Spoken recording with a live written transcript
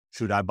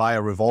Should I buy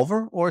a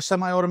revolver or a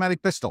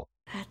semi-automatic pistol?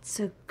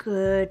 That's a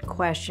good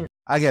question.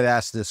 I get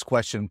asked this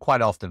question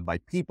quite often by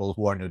people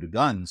who are new to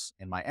guns,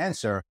 and my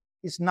answer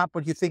is not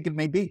what you think it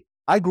may be.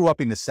 I grew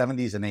up in the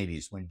 70s and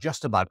 80s when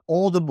just about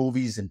all the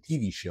movies and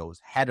TV shows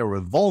had a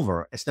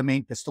revolver as the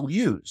main pistol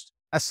used,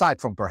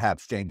 aside from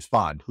perhaps James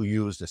Bond, who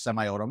used a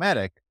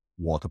semi-automatic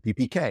Walther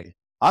PPK.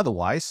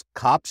 Otherwise,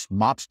 cops,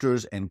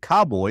 mobsters, and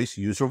cowboys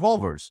use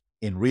revolvers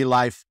in real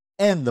life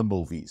and the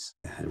movies.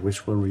 And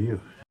which one were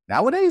you?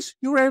 Nowadays,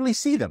 you rarely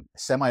see them.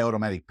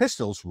 Semi-automatic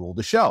pistols rule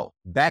the show.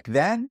 Back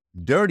then,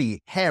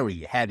 Dirty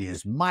Harry had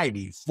his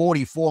mighty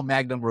 .44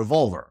 Magnum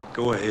revolver.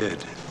 Go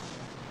ahead.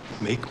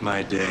 Make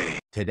my day.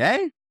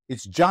 Today,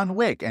 it's John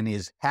Wick and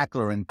his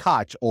Hackler and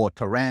Koch or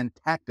Taran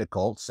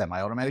tactical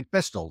semi-automatic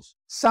pistols.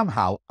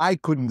 Somehow, I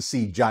couldn't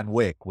see John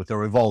Wick with a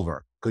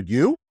revolver. Could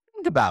you?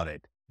 Think about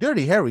it.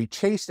 Dirty Harry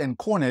chased and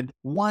cornered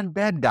one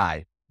bad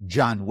guy.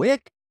 John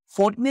Wick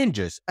fought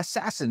ninjas,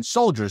 assassins,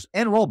 soldiers,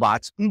 and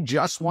robots in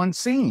just one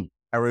scene.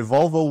 A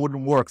revolver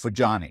wouldn't work for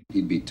Johnny.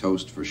 He'd be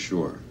toast for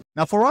sure.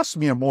 Now, for us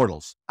mere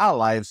mortals, our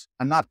lives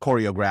are not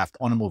choreographed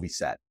on a movie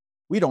set.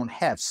 We don't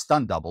have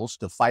stunt doubles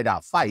to fight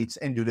our fights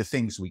and do the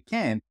things we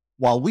can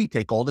while we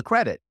take all the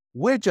credit.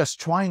 We're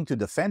just trying to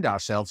defend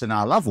ourselves and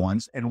our loved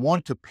ones and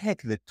want to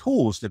pick the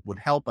tools that would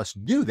help us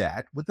do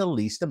that with the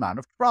least amount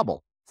of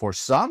trouble. For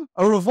some,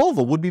 a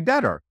revolver would be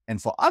better, and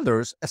for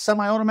others, a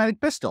semi-automatic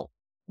pistol.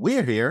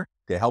 We're here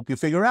to help you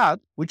figure out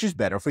which is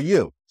better for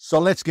you. So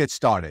let's get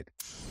started.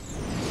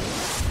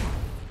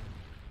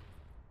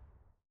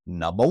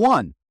 Number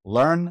 1,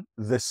 learn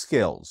the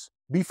skills.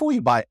 Before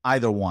you buy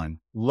either one,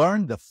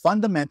 learn the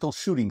fundamental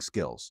shooting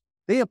skills.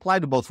 They apply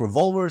to both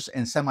revolvers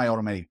and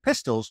semi-automatic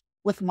pistols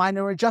with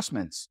minor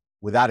adjustments.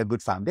 Without a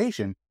good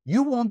foundation,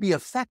 you won't be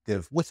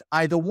effective with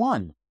either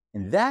one,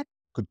 and that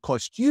could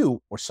cost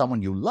you or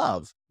someone you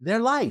love their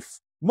life.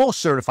 Most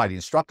certified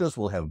instructors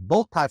will have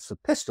both types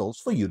of pistols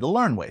for you to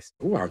learn with.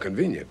 Ooh, how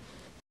convenient.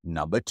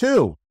 Number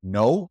 2,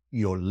 know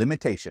your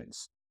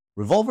limitations.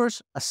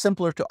 Revolvers are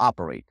simpler to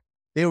operate.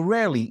 They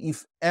rarely,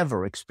 if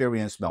ever,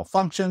 experience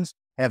malfunctions,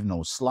 have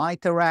no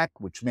slide to rack,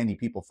 which many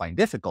people find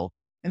difficult,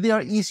 and they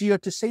are easier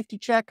to safety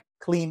check,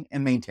 clean,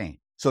 and maintain.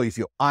 So if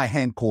your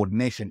eye-hand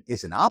coordination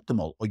isn't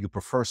optimal or you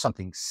prefer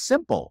something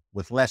simple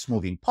with less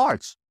moving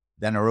parts,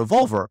 then a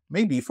revolver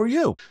may be for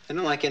you. I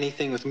don't like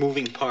anything with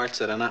moving parts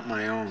that are not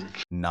my own.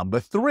 Number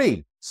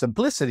 3,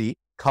 simplicity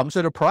comes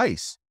at a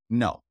price.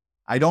 No,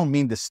 I don't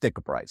mean the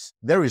sticker price.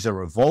 There is a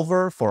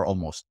revolver for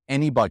almost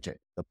any budget.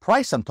 The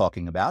price I'm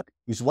talking about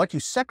is what you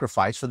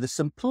sacrifice for the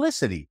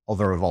simplicity of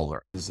a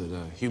revolver. Is it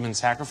a human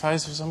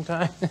sacrifice of some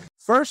kind?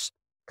 First,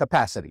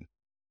 capacity.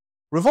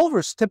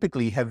 Revolvers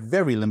typically have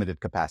very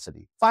limited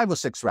capacity, 5 or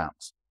 6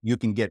 rounds. You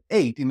can get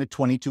 8 in a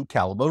 .22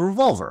 caliber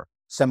revolver.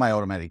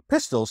 Semi-automatic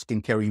pistols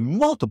can carry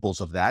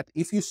multiples of that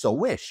if you so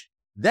wish.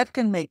 That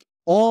can make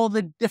all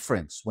the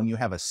difference when you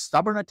have a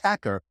stubborn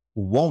attacker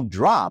who won't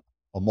drop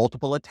or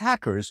multiple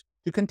attackers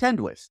to contend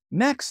with.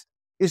 Next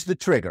is the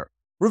trigger.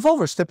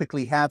 Revolvers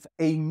typically have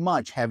a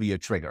much heavier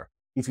trigger.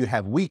 If you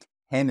have weak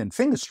hand and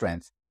finger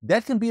strength,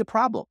 that can be a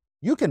problem.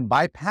 You can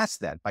bypass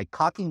that by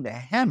cocking the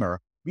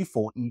hammer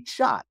before each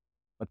shot.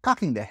 But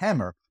cocking the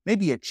hammer may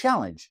be a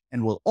challenge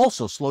and will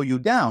also slow you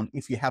down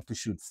if you have to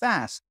shoot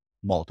fast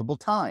multiple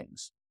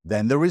times.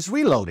 Then there is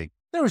reloading.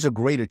 There is a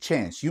greater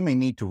chance you may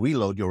need to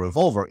reload your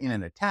revolver in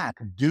an attack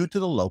due to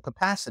the low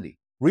capacity.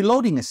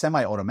 Reloading a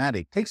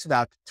semi-automatic takes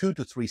about 2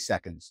 to 3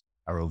 seconds.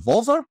 A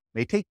revolver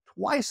may take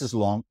twice as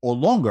long or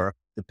longer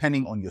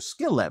depending on your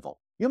skill level.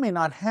 You may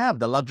not have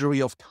the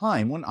luxury of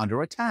time when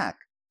under attack.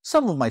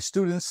 Some of my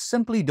students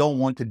simply don't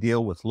want to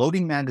deal with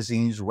loading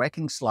magazines,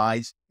 wrecking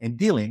slides, and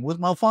dealing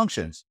with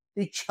malfunctions.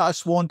 They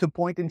just want to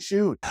point and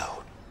shoot.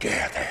 How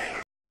dare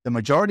they? The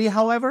majority,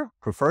 however,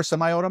 prefer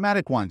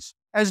semi-automatic ones,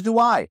 as do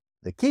I.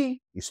 The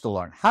key is to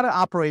learn how to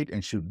operate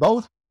and shoot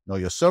both, know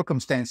your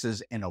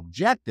circumstances and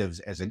objectives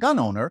as a gun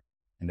owner,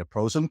 and the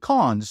pros and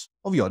cons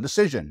of your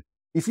decision.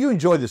 If you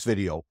enjoyed this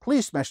video,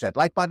 please smash that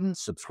like button,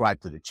 subscribe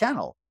to the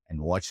channel,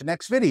 and watch the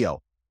next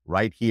video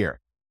right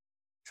here.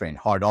 Train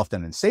hard,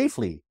 often, and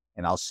safely,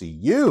 and I'll see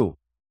you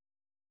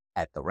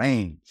at the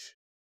range.